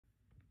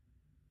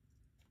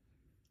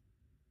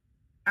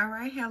All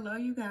right, hello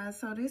you guys.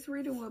 So this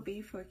reading will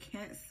be for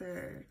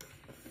Cancer.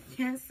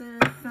 Cancer,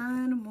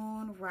 Sun,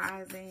 Moon,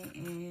 Rising,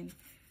 and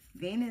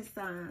Venus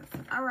signs.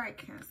 All right,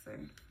 Cancer.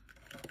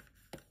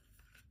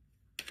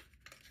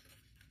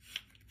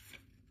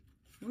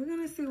 We're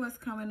going to see what's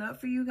coming up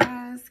for you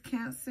guys.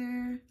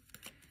 Cancer,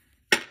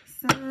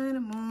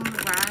 Sun, Moon,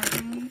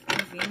 Rising,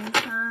 and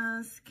Venus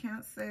signs.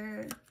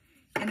 Cancer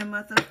in the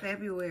month of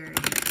February.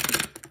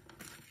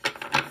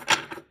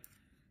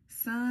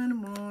 Sun,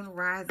 Moon,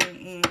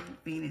 Rising, and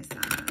Venus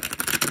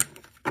signs.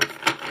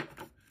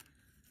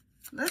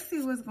 Let's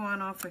see what's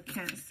going on for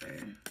Cancer.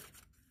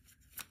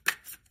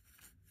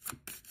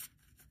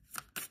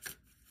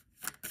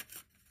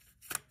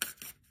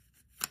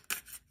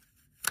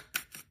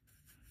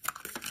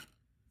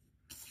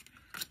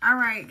 All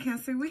right,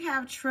 Cancer, we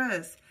have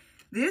trust.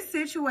 This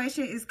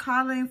situation is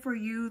calling for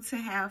you to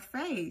have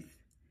faith.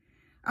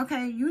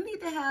 Okay, you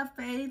need to have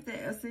faith that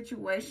a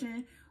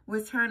situation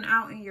will turn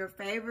out in your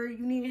favor.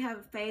 You need to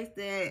have faith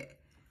that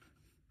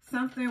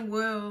something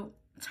will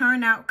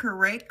turn out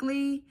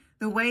correctly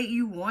the way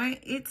you want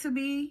it to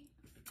be.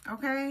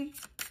 Okay?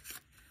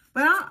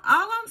 But all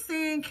I'm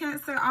saying,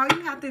 Cancer, all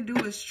you have to do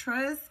is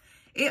trust.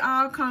 It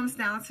all comes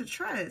down to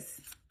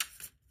trust.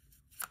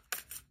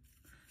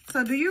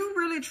 So do you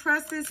really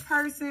trust this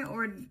person,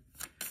 or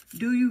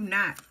do you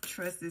not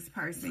trust this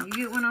person? You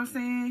get what I'm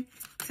saying?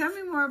 Tell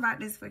me more about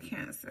this for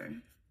Cancer.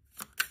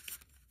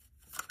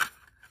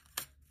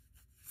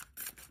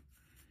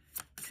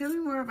 Tell me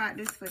more about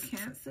this for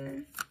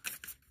Cancer.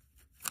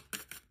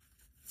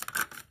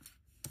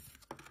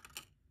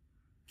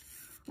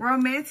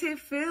 Romantic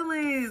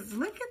feelings.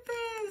 Look at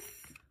this.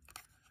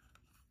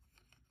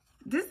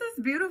 This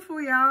is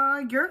beautiful,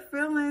 y'all. Your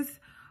feelings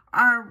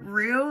are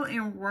real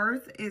and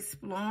worth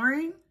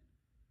exploring.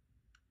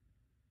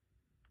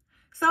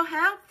 So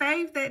have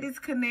faith that this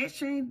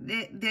connection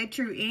that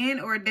you're in,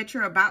 or that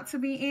you're about to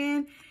be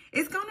in,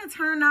 it's going to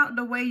turn out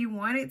the way you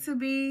want it to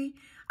be.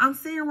 I'm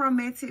seeing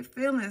romantic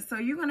feelings. So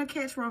you're going to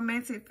catch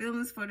romantic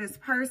feelings for this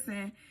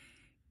person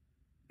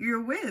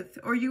you're with,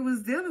 or you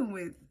was dealing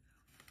with.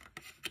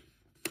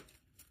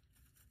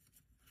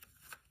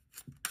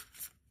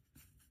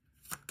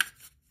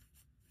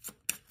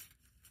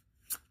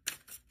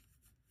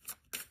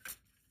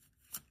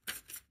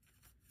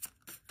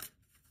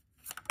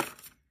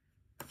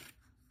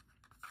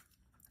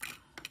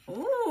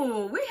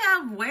 Oh, we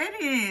have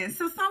weddings.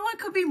 So someone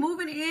could be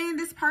moving in.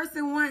 This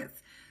person wants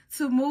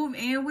to move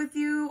in with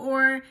you,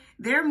 or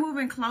they're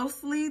moving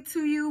closely to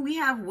you. We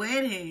have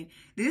wedding.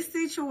 This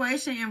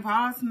situation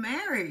involves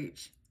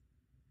marriage.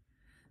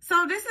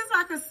 So this is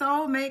like a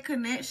soulmate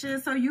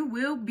connection. So you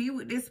will be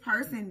with this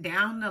person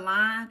down the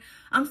line.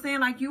 I'm saying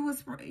like you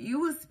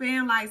would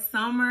spend like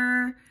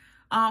summer,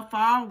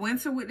 fall,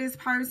 winter with this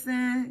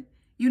person.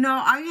 You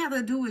know, all you have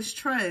to do is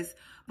trust.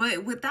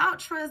 But without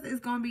trust, it's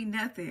going to be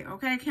nothing.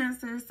 Okay,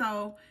 Cancer?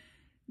 So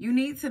you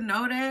need to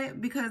know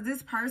that, because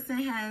this person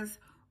has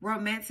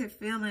romantic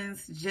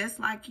feelings just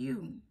like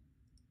you.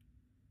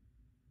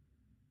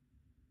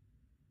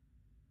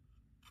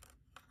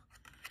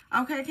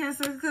 Okay,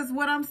 Cancer? Because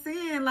what I'm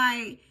saying,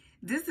 like,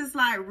 this is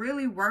like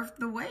really worth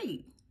the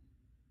wait.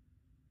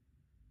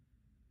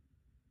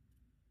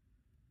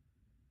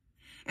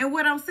 And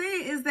what I'm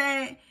saying is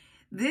that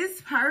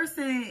this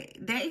person,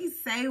 they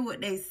say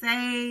what they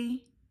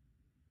say.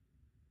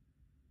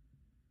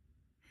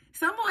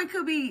 Someone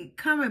could be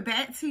coming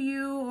back to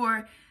you,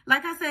 or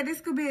like I said,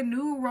 this could be a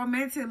new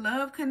romantic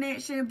love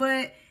connection,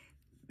 but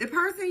the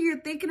person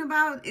you're thinking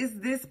about is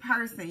this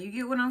person. You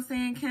get what I'm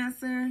saying,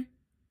 Cancer?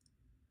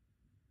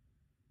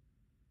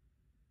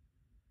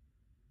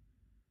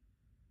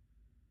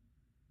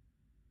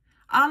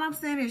 All I'm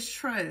saying is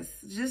trust.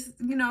 Just,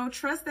 you know,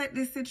 trust that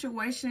this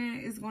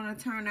situation is going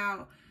to turn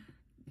out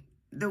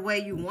the way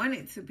you want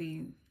it to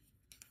be.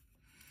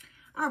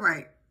 All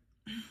right.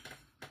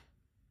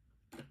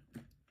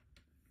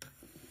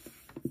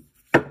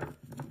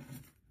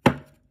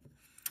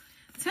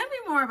 Tell me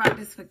more about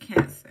this for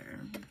Cancer.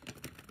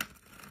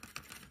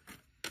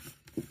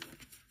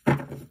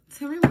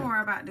 Tell me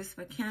more about this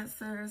for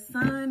Cancer.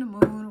 Sun,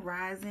 Moon,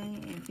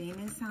 Rising, and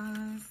Venus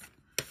signs.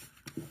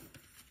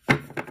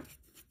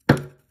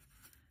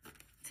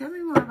 Tell me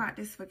more about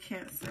this for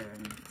Cancer.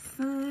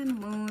 Sun,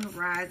 Moon,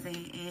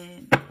 Rising,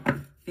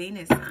 and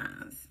Venus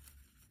signs.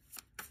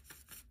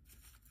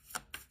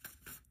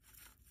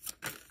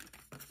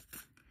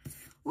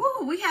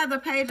 Ooh, we have the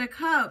Page of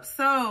Cups.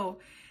 So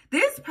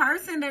this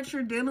person that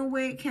you're dealing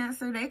with,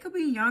 Cancer, they could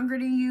be younger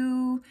than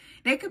you.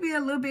 They could be a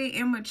little bit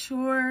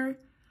immature.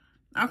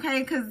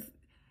 Okay, because,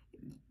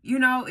 you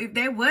know, if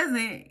they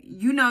wasn't,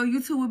 you know, you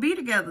two would be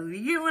together.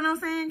 You get what I'm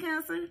saying,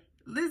 Cancer?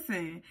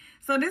 Listen.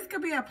 So this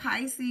could be a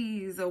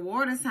Pisces, a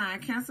water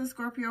sign, Cancer,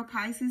 Scorpio,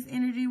 Pisces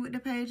energy with the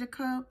Page of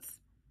Cups.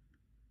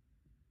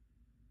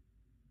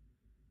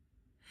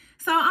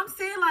 So I'm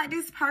saying like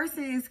this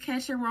person is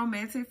catching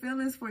romantic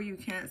feelings for you,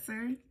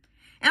 Cancer.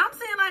 And I'm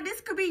saying, like,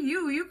 this could be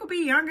you. You could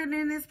be younger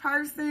than this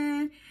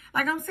person.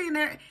 Like, I'm saying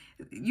that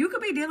you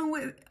could be dealing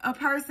with a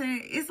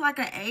person. It's like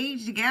an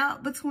age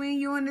gap between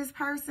you and this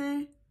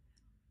person.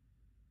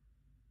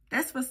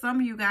 That's for some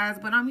of you guys,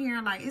 but I'm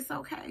hearing like it's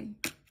okay.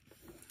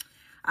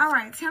 All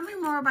right, tell me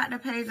more about the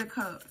Page of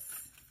Cups.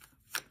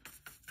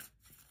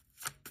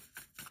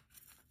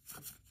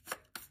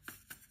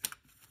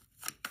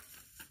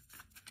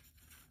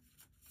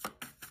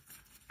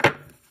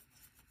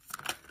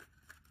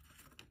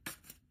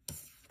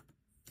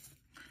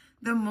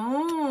 The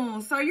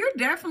Moon. So you're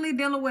definitely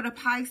dealing with a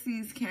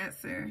Pisces,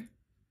 Cancer.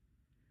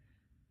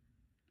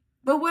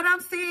 But what I'm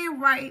seeing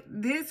right,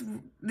 this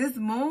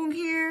Moon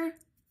here,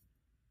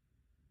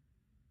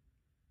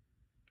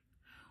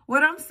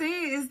 what I'm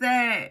seeing is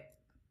that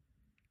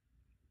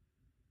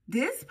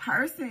this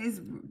person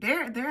is,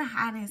 they're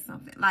hiding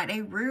something. Like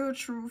they real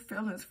true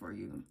feelings for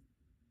you.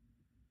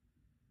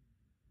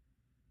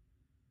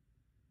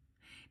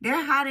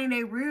 They're hiding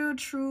their real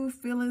true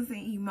feelings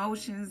and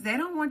emotions. They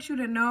don't want you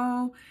to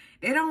know.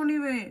 They don't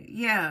even,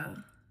 yeah.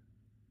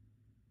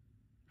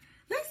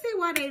 Let's see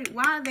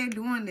why they're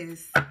doing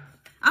this.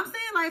 I'm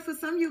saying, like, for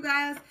some of you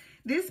guys,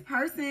 this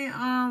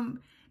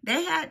person,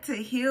 they had to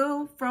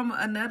heal from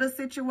another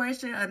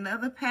situation,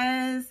 another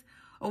past,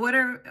 or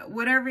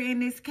whatever in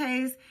this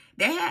case.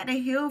 They had to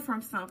heal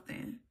from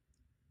something.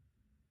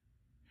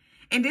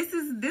 And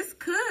this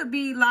could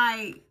be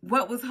like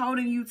what was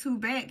holding you two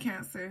back,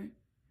 Cancer.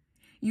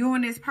 You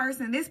and this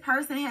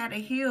person had to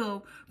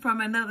heal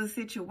from another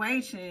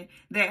situation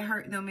that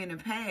hurt them in the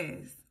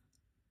past.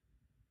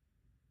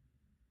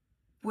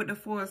 With the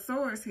Four of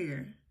Swords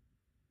here.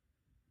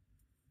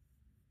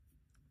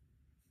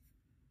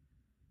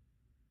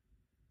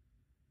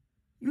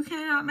 You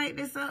cannot make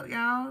this up,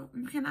 y'all.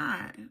 You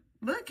cannot.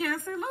 Look,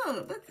 Cancer,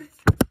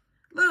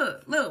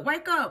 look,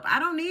 wake up. I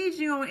don't need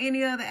you on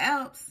any other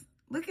apps.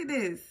 Look at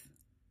this.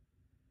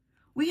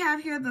 We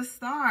have here the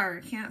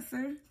Star,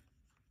 Cancer.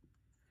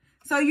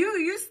 So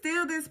you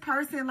still this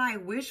person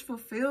like wish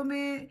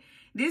fulfillment.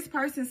 This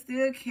person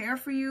still care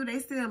for you. They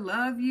still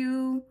love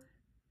you.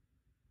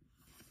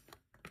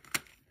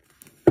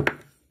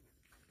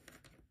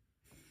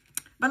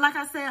 But like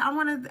I said, I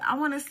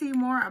want to see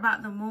more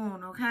about the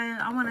Moon, okay?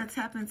 I want to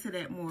tap into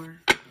that more.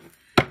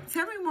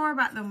 Tell me more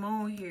about the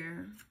Moon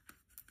here.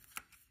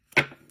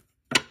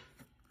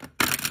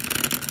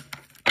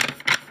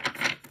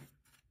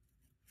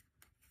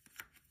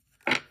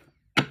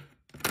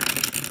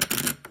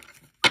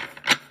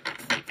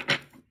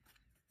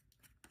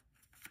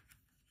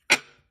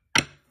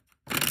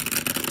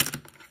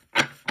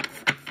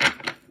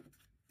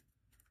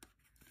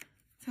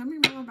 Tell me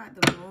more about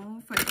the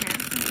Moon for Cancer.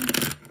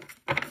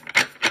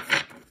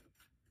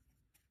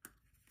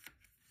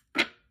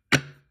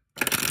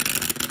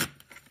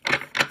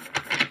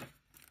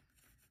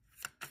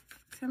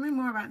 Tell me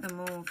more about the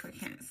Moon for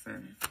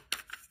Cancer.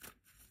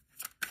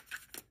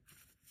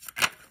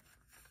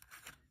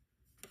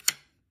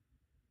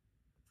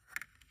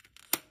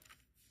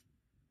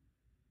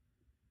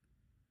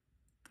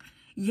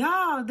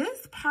 Y'all,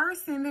 this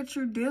person that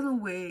you're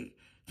dealing with,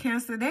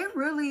 Cancer, they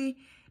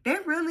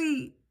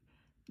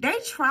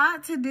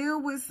tried to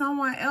deal with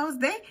someone else.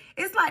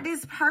 It's like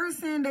this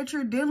person that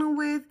you're dealing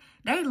with,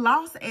 they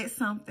lost at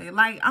something.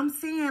 Like, I'm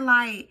seeing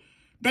like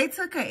they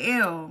took a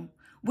L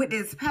with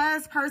this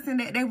past person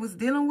that they was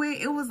dealing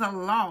with. It was a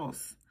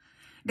loss.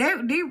 They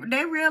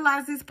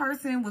realized this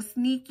person was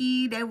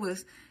sneaky. They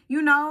was,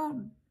 you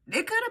know,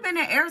 it could have been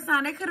an air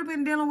sign. They could have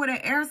been dealing with an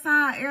air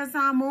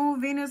sign,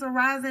 Moon, Venus, or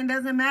Rising.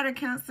 Doesn't matter,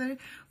 Cancer.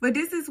 But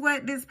this is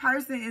what this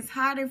person is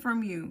hiding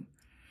from you.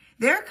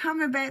 They're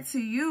coming back to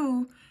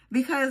you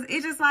because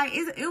it just like,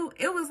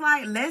 it was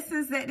like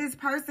lessons that this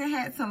person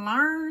had to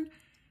learn.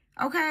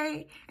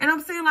 Okay? And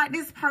I'm saying like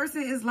this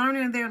person is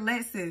learning their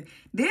lesson.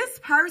 This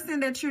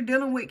person that you're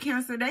dealing with,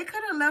 Cancer, they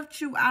could have left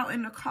you out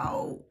in the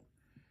cold.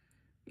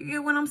 You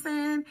get what I'm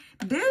saying?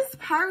 This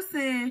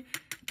person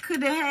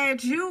could have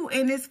had you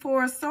in this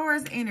Four of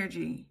Swords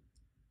energy,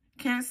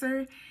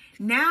 Cancer.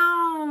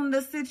 Now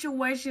the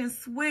situation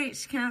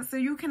switched, Cancer.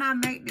 You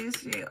cannot make this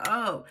shit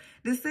up.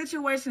 The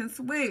situation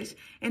switched.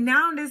 And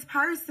now this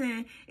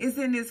person is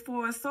in this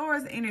Four of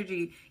Swords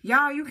energy.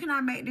 Y'all, you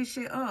cannot make this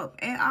shit up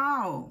at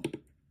all.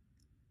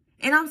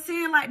 And I'm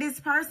seeing like this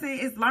person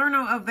is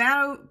learning a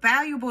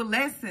valuable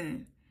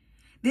lesson.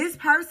 This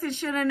person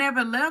should have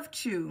never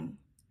left you.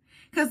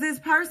 Because this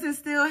person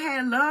still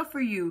had love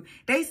for you.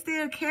 They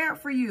still cared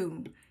for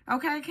you.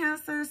 Okay,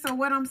 Cancer? So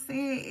what I'm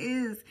saying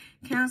is,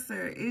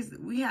 Cancer, is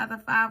we have the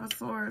Five of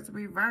Swords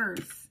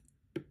reverse.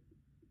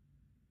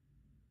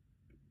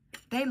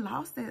 They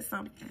lost at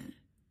something.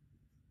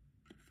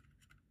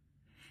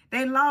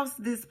 They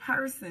lost this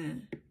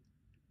person.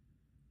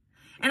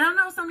 And I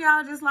know some of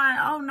y'all just like,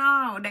 oh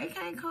no, they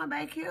can't come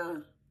back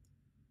here.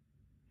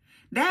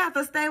 They have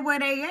to stay where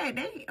they at.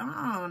 They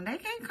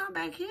can't come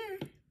back here.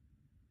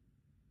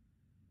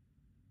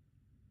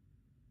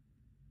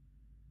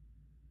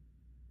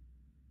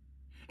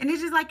 And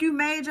it's just like you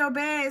made your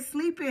bed,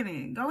 sleep in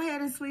it. Go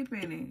ahead and sleep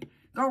in it.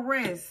 Go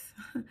rest.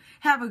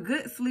 Have a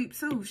good sleep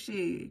too,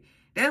 shit.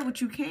 That's what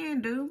you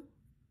can do.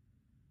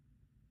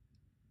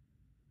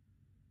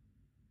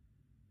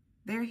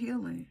 They're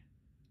healing.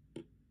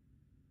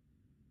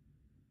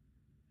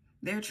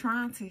 They're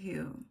trying to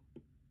heal.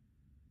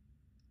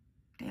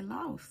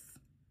 loss.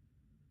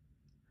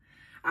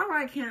 All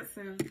right,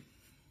 Cancer.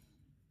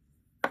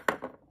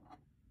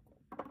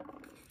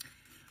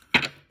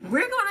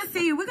 We're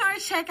going to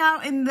check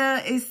out in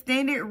the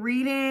extended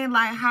reading,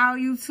 like how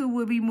you two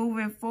will be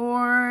moving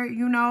forward.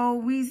 You know,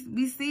 we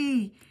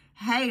see,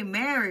 hey,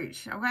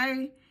 marriage,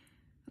 okay?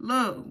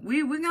 Look,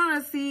 we're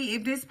going to see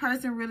if this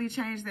person really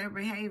changed their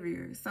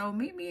behavior. So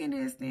meet me in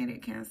the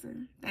extended, Cancer.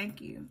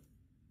 Thank you.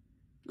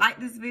 Like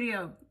this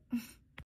video.